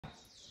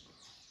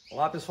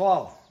Olá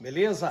pessoal,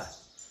 beleza?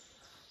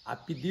 A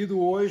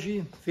pedido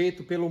hoje,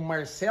 feito pelo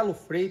Marcelo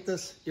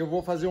Freitas, eu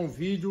vou fazer um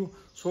vídeo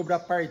sobre a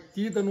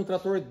partida no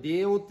trator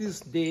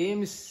Deutz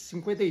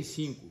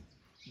DM55.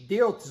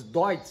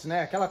 Deutz,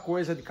 né? Aquela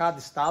coisa de cada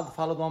estado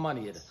fala de uma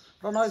maneira.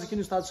 Para nós aqui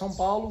no estado de São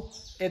Paulo,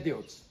 é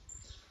Deutz.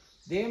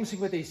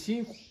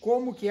 DM55,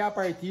 como que é a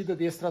partida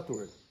desse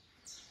trator?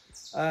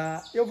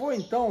 Eu vou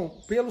então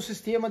pelo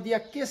sistema de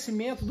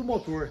aquecimento do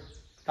motor,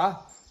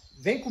 tá?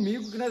 Vem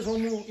comigo que nós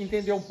vamos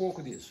entender um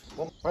pouco disso.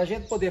 Para a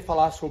gente poder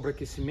falar sobre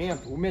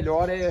aquecimento, o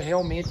melhor é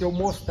realmente eu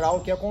mostrar o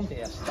que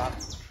acontece, tá?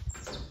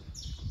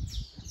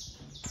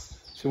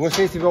 Se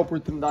vocês tiverem a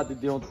oportunidade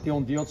de ter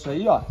um Deutz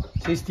aí, ó,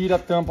 vocês tiram a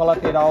tampa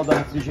lateral da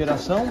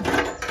refrigeração,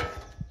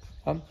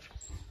 tá?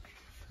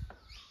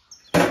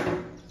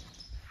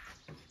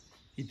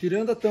 E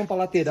tirando a tampa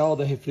lateral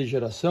da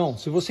refrigeração,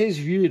 se vocês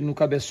virem no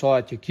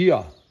cabeçote aqui,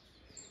 ó,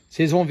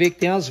 vocês vão ver que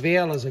tem as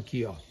velas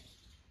aqui, ó.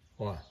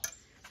 Ó.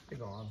 Vou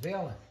pegar uma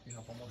vela,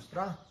 já para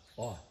mostrar,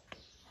 ó.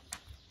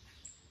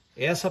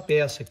 Essa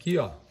peça aqui,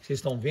 ó, que vocês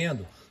estão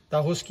vendo, tá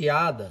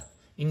rosqueada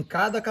em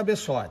cada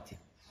cabeçote.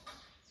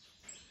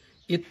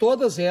 E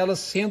todas elas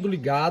sendo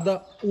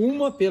ligadas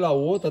uma pela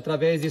outra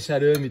através desse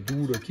arame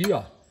duro aqui,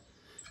 ó.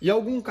 Em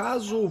algum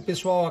caso o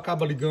pessoal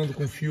acaba ligando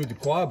com fio de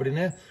cobre,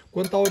 né?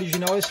 Quanto ao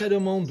original, esse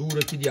alemão duro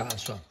aqui de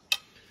aço, ó.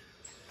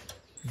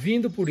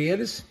 Vindo por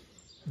eles,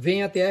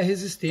 vem até a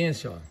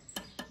resistência, ó.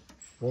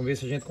 Vamos ver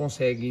se a gente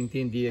consegue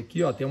entender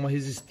aqui, ó. Tem uma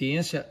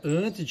resistência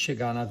antes de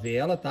chegar na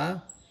vela,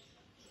 tá?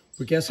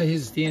 Porque essa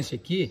resistência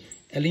aqui,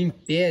 ela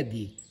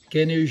impede que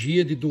a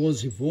energia de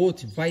 12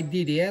 volts vai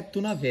direto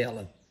na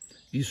vela.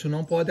 Isso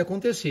não pode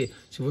acontecer.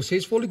 Se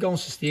vocês for ligar um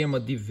sistema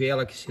de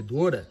vela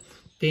aquecedora,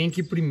 tem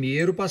que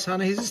primeiro passar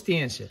na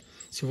resistência.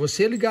 Se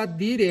você ligar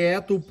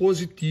direto o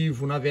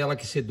positivo na vela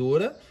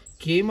aquecedora,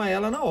 queima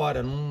ela na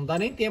hora. Não dá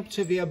nem tempo de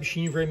você ver a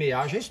bichinha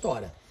envermelhar, já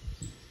estoura.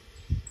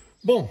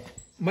 Bom,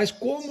 mas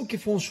como que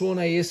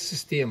funciona esse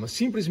sistema?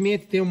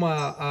 Simplesmente tem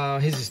a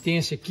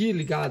resistência aqui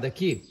ligada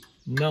aqui?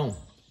 Não.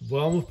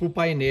 Vamos para o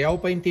painel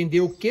para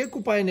entender o que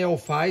o painel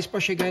faz para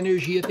chegar a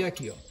energia até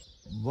aqui, ó.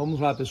 Vamos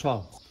lá,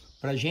 pessoal.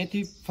 Para a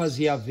gente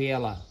fazer a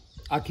vela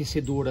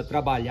aquecedora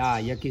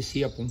trabalhar e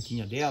aquecer a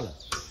pontinha dela,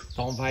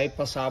 então vai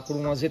passar por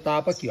umas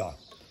etapas aqui, ó.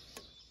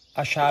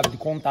 A chave de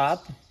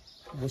contato,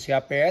 você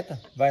aperta,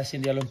 vai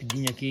acender a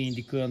lampidinha aqui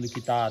indicando que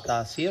tá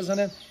acesa,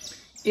 né?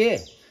 E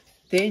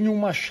tem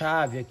uma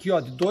chave aqui, ó,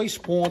 de 2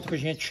 pontos que a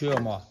gente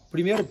chama, ó.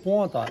 Primeiro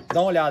ponto, ó,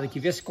 dá uma olhada aqui,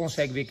 vê se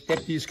consegue ver que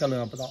até pisca a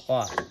lâmpada,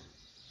 ó.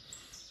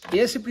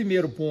 Esse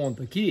primeiro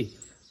ponto aqui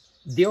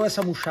deu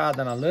essa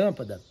murchada na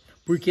lâmpada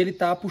porque ele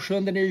tá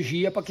puxando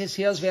energia para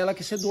aquecer as velas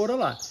aquecedoras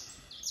lá.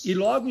 E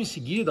logo em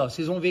seguida, ó,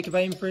 vocês vão ver que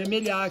vai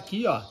envermelhar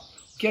aqui, ó,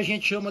 o que a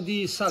gente chama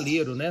de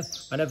saleiro, né?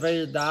 Mas na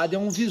verdade é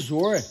um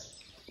visor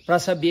para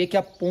saber que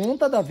a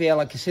ponta da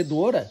vela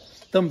aquecedora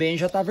também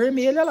já tá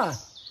vermelha lá.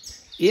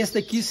 Este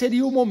aqui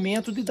seria o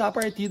momento de dar a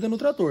partida no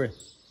trator,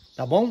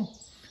 tá bom?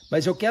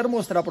 Mas eu quero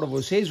mostrar para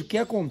vocês o que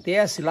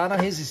acontece lá na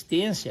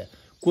resistência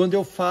quando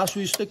eu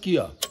faço isso daqui,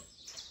 ó.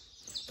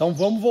 Então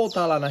vamos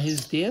voltar lá na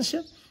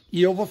resistência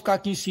e eu vou ficar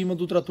aqui em cima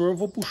do trator,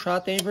 vou puxar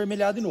até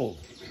envermelhar de novo.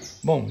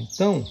 Bom,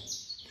 então,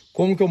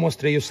 como que eu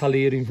mostrei o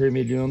saleiro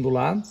envermelhando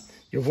lá,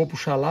 eu vou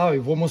puxar lá e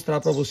vou mostrar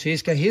para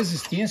vocês que a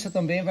resistência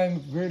também vai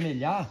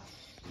envermelhar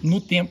no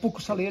tempo que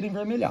o saleiro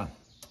envermelhar.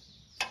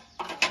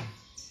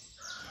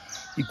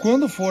 E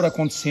quando for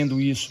acontecendo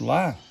isso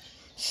lá,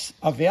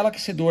 a vela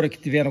aquecedora que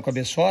tiver no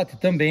cabeçote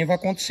também vai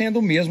acontecendo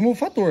o mesmo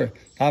fator,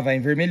 tá? Vai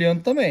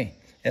envermelhando também.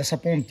 Essa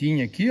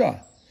pontinha aqui, ó,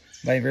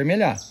 vai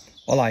envermelhar.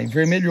 Ó lá,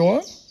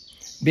 envermelhou,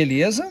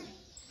 beleza?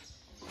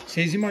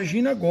 Vocês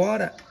imaginam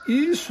agora,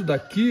 isso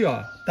daqui,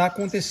 ó, tá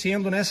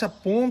acontecendo nessa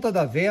ponta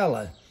da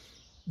vela,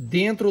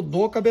 dentro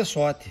do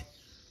cabeçote.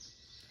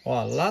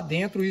 Ó, lá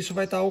dentro isso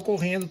vai estar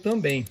ocorrendo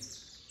também.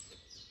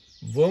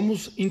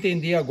 Vamos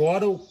entender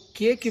agora o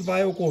que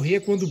vai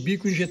ocorrer quando o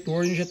bico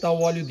injetor injetar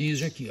o óleo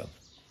diesel aqui, ó.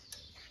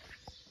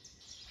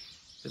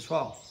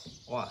 Pessoal,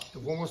 ó,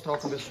 eu vou mostrar o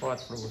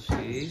cabeçote para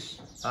vocês,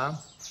 tá?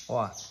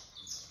 Ó,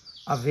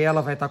 a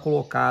vela vai estar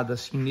colocada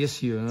assim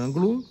nesse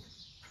ângulo,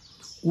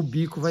 o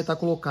bico vai estar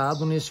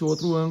colocado nesse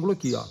outro ângulo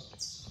aqui, ó.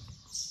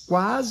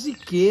 Quase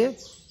que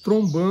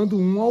trombando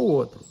um ao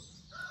outro.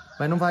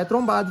 Mas não vai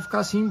trombar de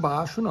ficar assim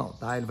embaixo não,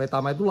 tá? Ele vai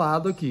estar mais do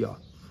lado aqui, ó.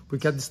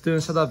 Porque a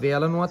distância da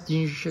vela não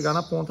atinge chegar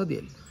na ponta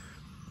dele.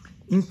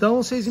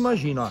 Então vocês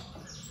imaginam, ó,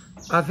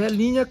 a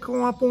velinha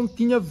com a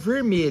pontinha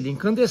vermelha,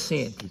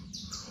 incandescente.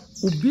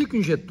 O bico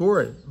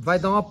injetor vai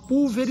dar uma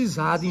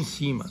pulverizada em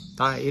cima,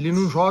 tá? Ele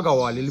não joga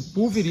óleo, ele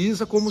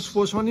pulveriza como se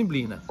fosse uma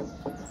neblina.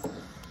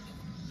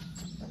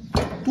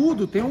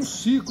 Tudo tem um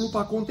ciclo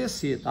para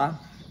acontecer, tá?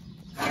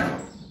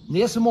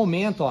 Nesse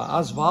momento, ó,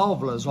 as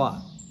válvulas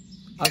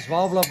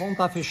vão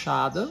estar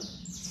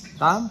fechadas,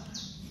 tá?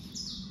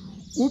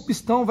 O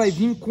pistão vai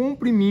vir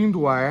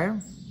comprimindo o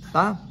ar,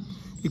 tá?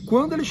 E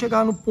quando ele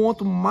chegar no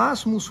ponto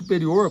máximo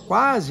superior,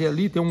 quase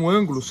ali, tem um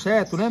ângulo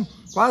certo, né?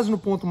 Quase no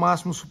ponto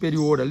máximo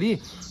superior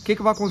ali, o que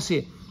vai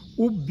acontecer?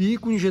 O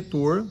bico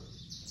injetor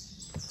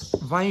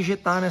vai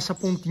injetar nessa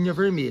pontinha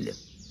vermelha.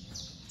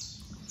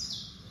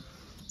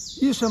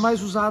 Isso é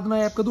mais usado na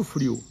época do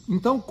frio.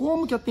 Então,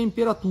 como que a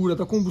temperatura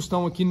da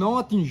combustão aqui não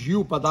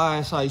atingiu para dar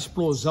essa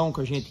explosão que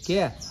a gente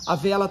quer, a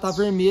vela está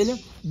vermelha,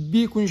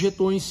 bico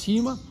injetou em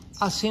cima,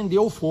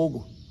 acendeu o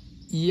fogo.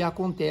 E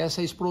acontece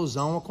a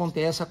explosão,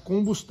 acontece a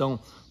combustão.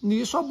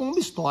 Nisso a bomba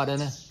estoura,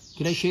 né?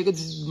 Que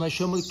nós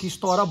chamamos que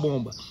estoura a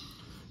bomba.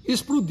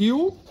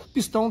 Explodiu, o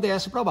pistão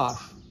desce para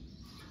baixo.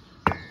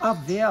 A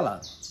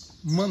vela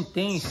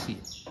mantém-se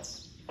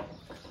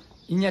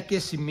em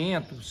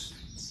aquecimentos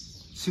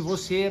se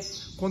você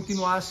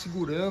continuar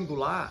segurando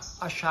lá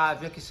a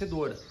chave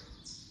aquecedora.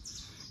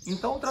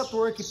 Então o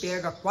trator que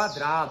pega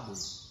quadrado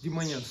de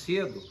manhã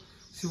cedo,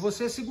 se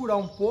você segurar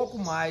um pouco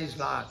mais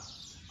lá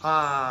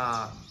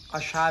a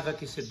chave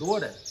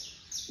aquecedora,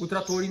 o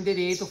trator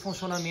endireita o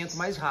funcionamento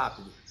mais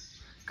rápido.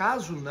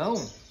 Caso não,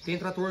 tem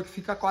trator que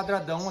fica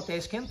quadradão até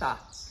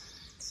esquentar.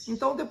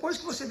 Então depois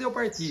que você deu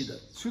partida,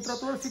 se o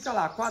trator fica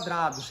lá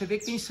quadrado, você vê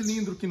que tem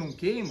cilindro que não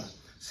queima,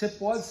 você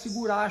pode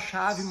segurar a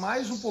chave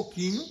mais um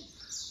pouquinho,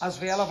 as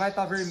velas vai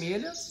estar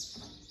vermelhas,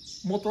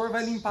 o motor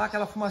vai limpar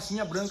aquela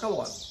fumacinha branca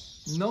logo.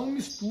 Não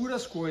mistura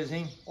as coisas,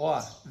 hein?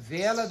 Ó,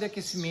 vela de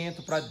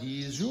aquecimento para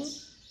diesel,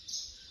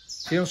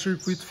 tem um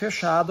circuito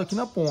fechado aqui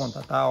na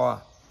ponta, tá? Ó.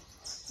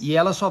 E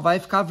ela só vai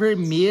ficar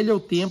vermelha o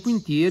tempo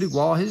inteiro,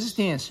 igual a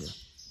resistência.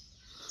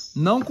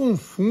 Não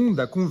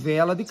confunda com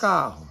vela de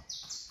carro,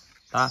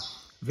 tá?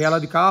 Vela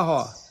de carro,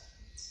 ó,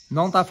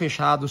 não tá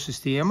fechado o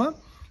sistema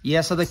e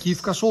essa daqui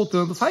fica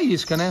soltando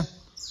faísca, né?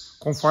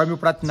 Conforme o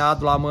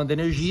pratinado lá manda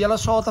energia, ela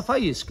solta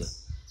faísca.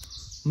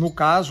 No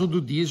caso do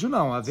diesel,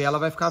 não. A vela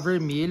vai ficar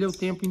vermelha o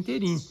tempo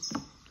inteirinho.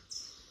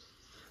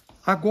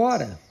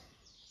 Agora,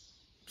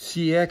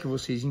 se é que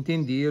vocês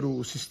entenderam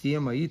o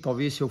sistema aí,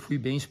 talvez se eu fui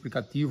bem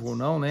explicativo ou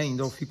não, né?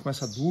 Ainda eu fico com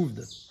essa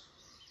dúvida.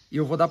 E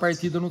eu vou dar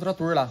partida no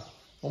trator lá.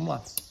 Vamos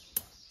lá.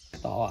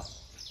 Tá, ó.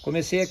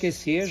 Comecei a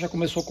aquecer, já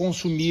começou a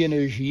consumir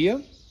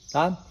energia,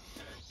 tá?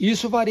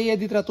 Isso varia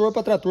de trator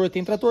para trator.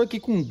 Tem trator que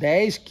com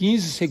 10,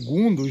 15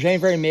 segundos já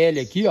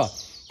envermelha aqui, ó.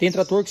 Tem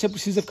trator que você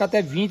precisa ficar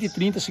até 20,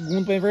 30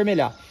 segundos para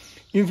envermelhar.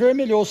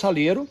 Envermelhou o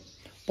saleiro,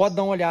 pode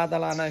dar uma olhada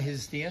lá na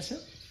resistência.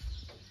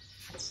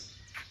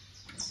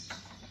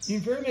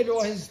 Envermelhou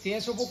a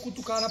resistência, eu vou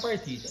cutucar na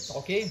partida, tá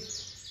ok?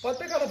 Pode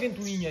pegar a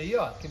ventoinha aí,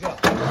 ó. Quer ver, ó?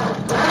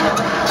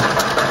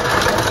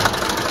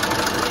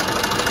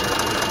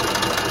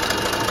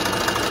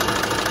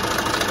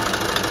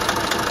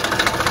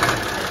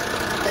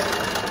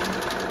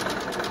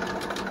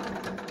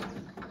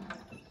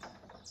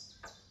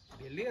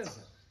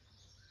 Beleza?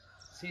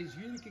 Vocês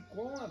viram que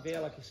com a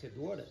vela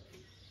aquecedora,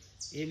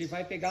 ele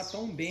vai pegar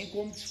tão bem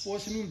como se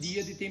fosse num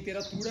dia de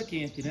temperatura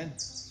quente, né?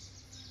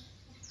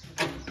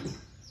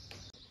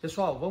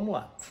 Pessoal, vamos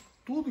lá.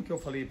 Tudo que eu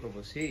falei para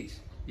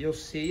vocês, eu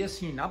sei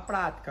assim, na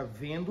prática,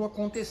 vendo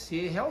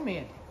acontecer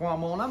realmente, com a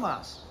mão na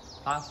massa,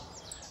 tá?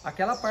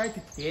 Aquela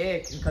parte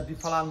técnica de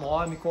falar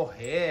nome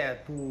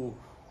correto,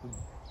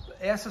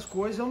 essas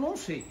coisas eu não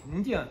sei, não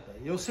adianta.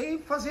 Eu sei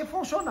fazer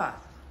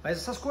funcionar, mas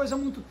essas coisas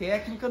muito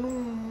técnicas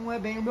não é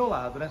bem o meu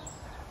lado, né?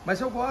 Mas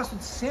eu gosto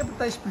de sempre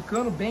estar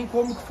explicando bem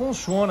como que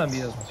funciona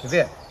mesmo, quer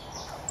ver?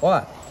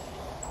 Ó,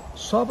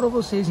 só para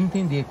vocês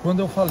entenderem, quando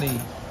eu falei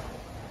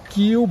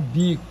que o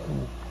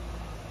bico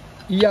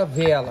e a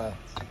vela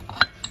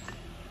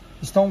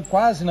estão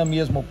quase na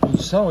mesma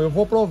posição, eu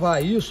vou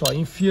provar isso, ó,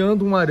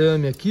 enfiando um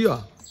arame aqui,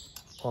 ó.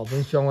 Ó, vou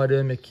enfiar um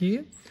arame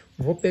aqui,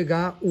 vou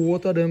pegar o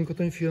outro arame que eu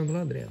tô enfiando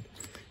lá dentro.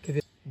 Quer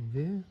ver? Vamos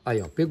ver? Aí,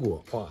 ó,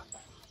 pegou, ó.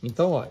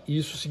 Então, ó,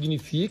 isso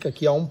significa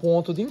que há um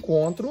ponto de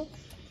encontro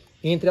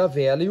entre a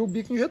vela e o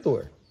bico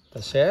injetor,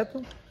 tá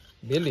certo?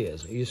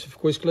 Beleza, isso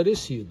ficou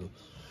esclarecido.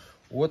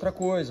 Outra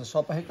coisa,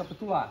 só para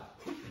recapitular.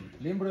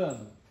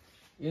 Lembrando,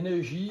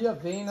 energia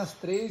vem nas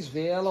 3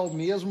 velas ao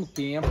mesmo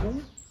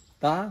tempo,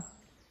 tá?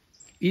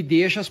 E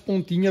deixa as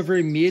pontinhas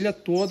vermelhas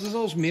todas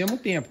ao mesmo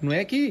tempo. Não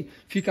é que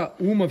fica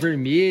uma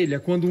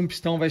vermelha quando um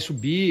pistão vai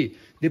subir,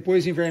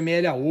 depois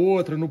envermelha a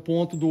outra no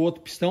ponto do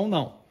outro pistão,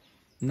 não.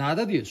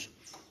 Nada disso.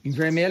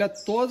 Envermelha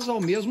todas ao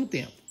mesmo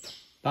tempo,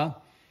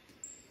 tá?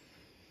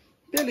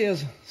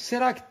 Beleza.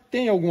 Será que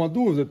tem alguma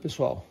dúvida,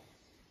 pessoal?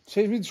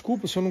 Vocês me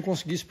desculpem se eu não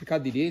consegui explicar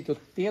direito, eu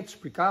tento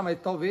explicar,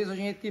 mas talvez a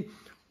gente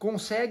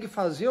consegue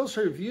fazer o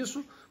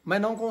serviço,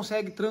 mas não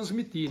consegue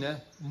transmitir, né?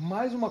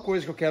 Mais uma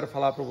coisa que eu quero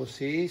falar para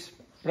vocês,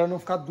 para não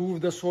ficar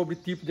dúvida sobre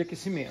tipo de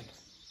aquecimento.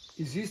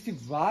 Existem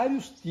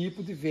vários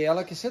tipos de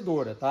vela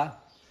aquecedora, tá?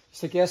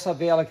 Isso aqui é essa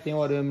vela que tem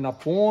o arame na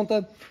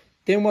ponta,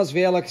 tem umas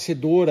velas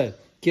aquecedoras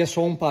que é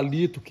só um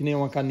palito, que nem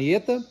uma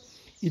caneta,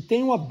 e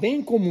tem uma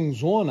bem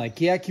comunzona,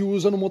 que é a que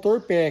usa no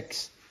motor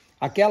PEX.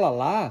 Aquela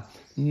lá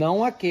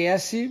não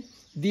aquece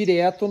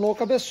direto no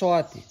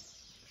cabeçote.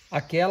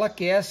 Aquela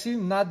aquece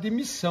na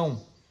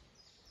admissão.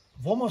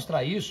 Vou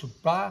mostrar isso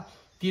para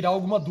tirar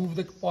alguma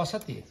dúvida que possa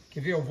ter.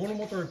 Quer ver? Eu vou no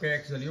motor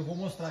PEX ali, eu vou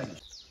mostrar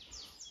isso.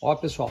 Ó,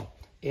 pessoal,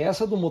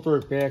 essa do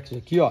motor PEX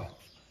aqui, ó,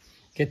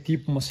 que é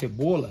tipo uma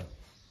cebola,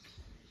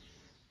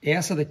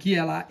 essa daqui,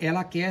 ela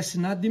aquece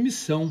na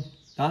admissão,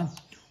 tá?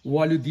 O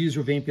óleo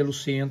diesel vem pelo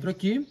centro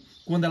aqui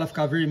quando ela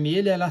ficar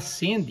vermelha, ela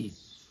acende.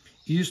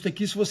 Isso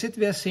aqui, se você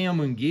tiver sem a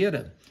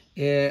mangueira,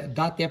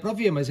 dá até para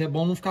ver, mas é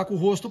bom não ficar com o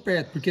rosto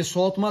perto, porque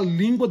solta uma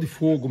língua de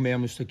fogo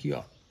mesmo isso aqui,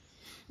 ó.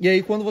 E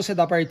aí quando você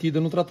dá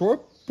partida no trator,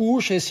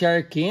 puxa esse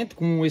ar quente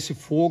com esse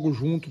fogo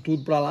junto,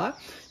 tudo para lá,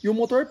 e o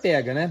motor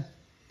pega, né?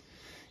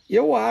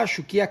 Eu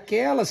acho que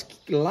aquelas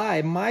lá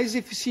é mais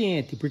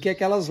eficiente, porque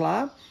aquelas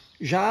lá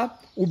já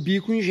o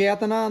bico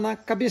injeta na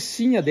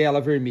cabecinha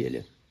dela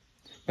vermelha.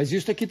 Mas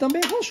isso aqui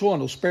também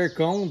funciona, os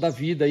percão da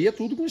vida aí é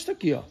tudo com isso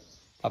aqui, ó.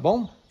 Tá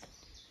bom?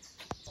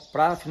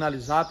 Para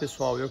finalizar,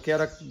 pessoal, eu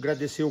quero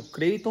agradecer o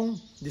Creiton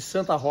de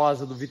Santa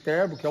Rosa do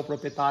Viterbo, que é o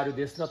proprietário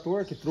desse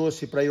trator, que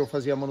trouxe para eu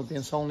fazer a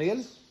manutenção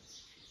nele.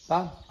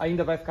 Tá?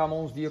 Ainda vai ficar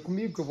uns dias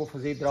comigo, que eu vou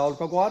fazer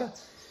hidráulico agora.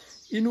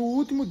 E no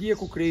último dia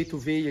que o Creiton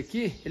veio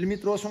aqui, ele me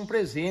trouxe um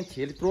presente.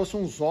 Ele trouxe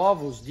uns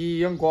ovos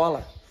de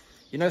Angola.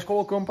 E nós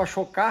colocamos para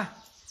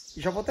chocar.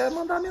 E já vou até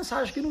mandar a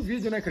mensagem aqui no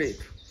vídeo, né,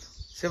 Creiton?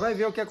 Você vai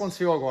ver o que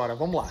aconteceu agora.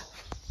 Vamos lá.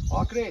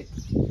 Ó, Creiton,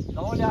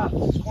 dá uma olhada.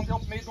 Escondeu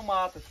no meio do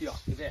mato aqui, ó.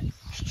 Quer ver?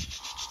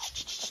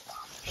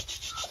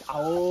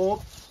 Aô!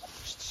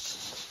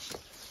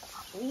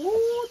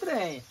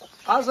 Trem!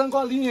 As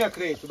angolinhas,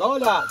 Creiton, dá uma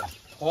olhada.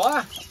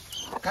 Ó!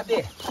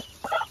 Cadê?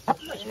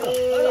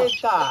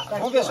 Eita!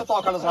 Vamos ver se eu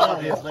toco elas lá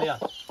dentro, Mariana.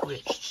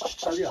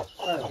 Ali, ó.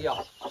 Ali,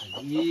 ó.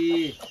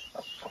 Ali.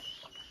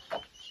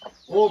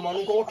 Ô, mas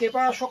não coloquei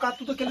pra chocar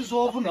tudo aqueles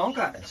ovos, não,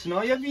 cara.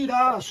 Senão ia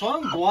virar só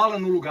Angola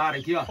no lugar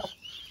aqui, ó.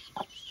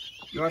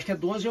 Eu acho que é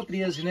 12 ou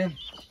 13, né?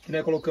 Que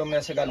nós colocamos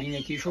nessa galinha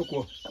aqui e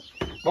chocou.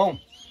 Bom,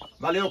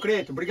 valeu,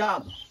 Creiton.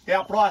 Obrigado. Até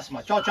a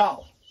próxima. Tchau,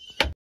 tchau.